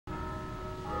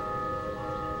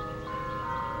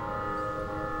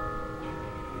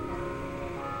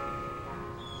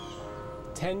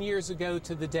10 years ago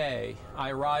to the day,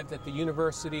 I arrived at the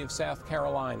University of South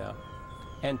Carolina,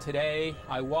 and today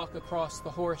I walk across the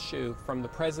horseshoe from the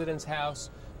President's house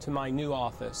to my new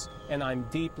office, and I'm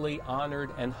deeply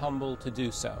honored and humbled to do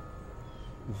so.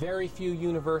 Very few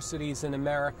universities in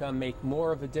America make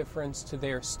more of a difference to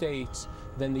their states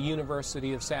than the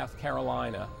University of South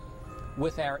Carolina.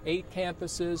 With our 8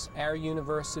 campuses, our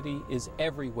university is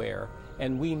everywhere,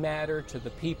 and we matter to the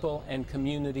people and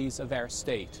communities of our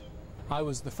state. I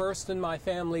was the first in my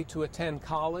family to attend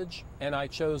college, and I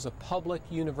chose a public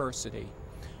university.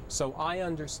 So I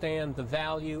understand the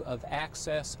value of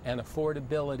access and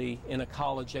affordability in a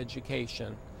college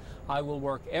education. I will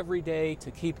work every day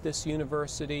to keep this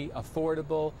university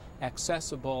affordable,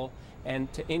 accessible,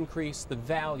 and to increase the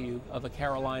value of a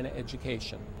Carolina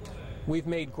education. We've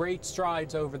made great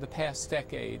strides over the past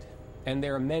decade, and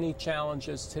there are many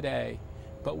challenges today,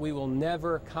 but we will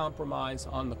never compromise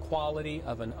on the quality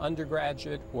of an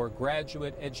undergraduate or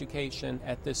graduate education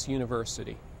at this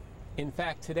university. In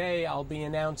fact, today I'll be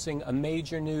announcing a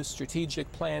major new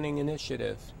strategic planning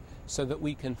initiative so that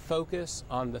we can focus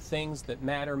on the things that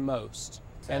matter most,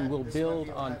 and we'll build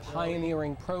on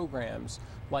pioneering programs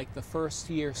like the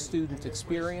first-year student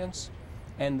experience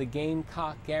and the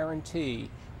Gamecock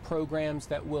Guarantee, programs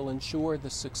that will ensure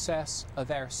the success of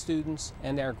our students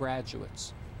and our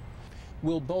graduates.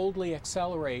 We'll boldly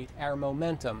accelerate our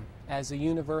momentum as a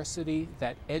university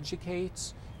that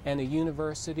educates and a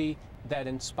university that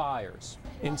inspires.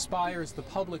 Inspires the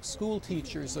public school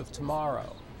teachers of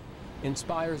tomorrow.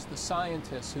 Inspires the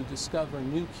scientists who discover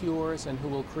new cures and who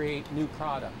will create new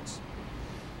products.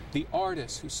 The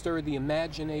artists who stir the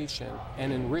imagination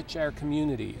and enrich our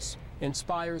communities.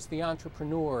 Inspires the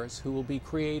entrepreneurs who will be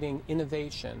creating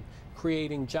innovation,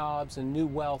 creating jobs and new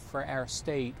wealth for our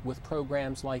state with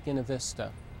programs like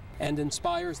Innovista. And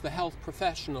inspires the health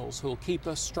professionals who will keep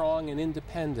us strong and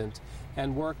independent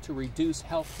and work to reduce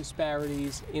health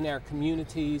disparities in our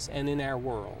communities and in our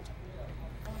world.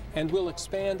 And we'll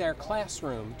expand our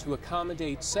classroom to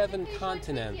accommodate 7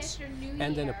 continents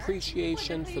and an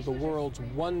appreciation for the world's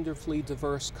wonderfully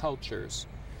diverse cultures.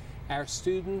 Our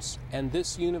students and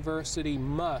this university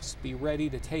must be ready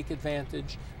to take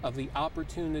advantage of the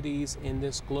opportunities in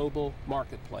this global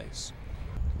marketplace.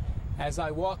 As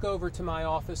I walk over to my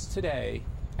office today,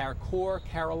 our core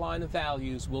Carolina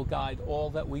values will guide all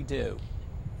that we do.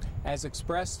 As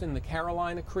expressed in the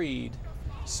Carolina Creed,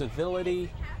 civility,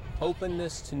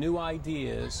 openness to new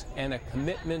ideas, and a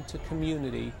commitment to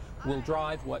community will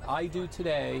drive what I do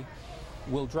today,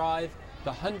 will drive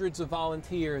the hundreds of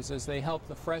volunteers as they help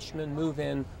the freshmen move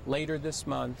in later this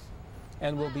month,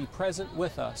 and will be present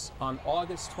with us on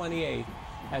August 28th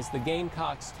as the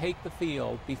Gamecocks take the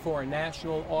field before a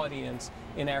national audience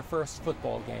in our first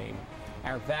football game.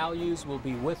 Our values will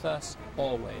be with us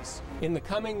always. In the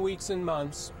coming weeks and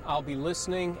months, I'll be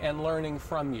listening and learning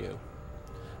from you.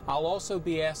 I'll also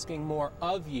be asking more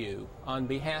of you on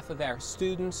behalf of our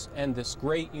students and this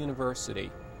great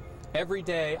university. Every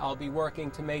day I'll be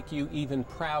working to make you even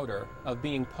prouder of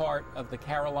being part of the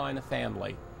Carolina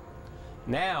family.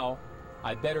 Now,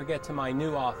 I better get to my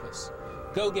new office.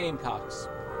 Go Gamecocks!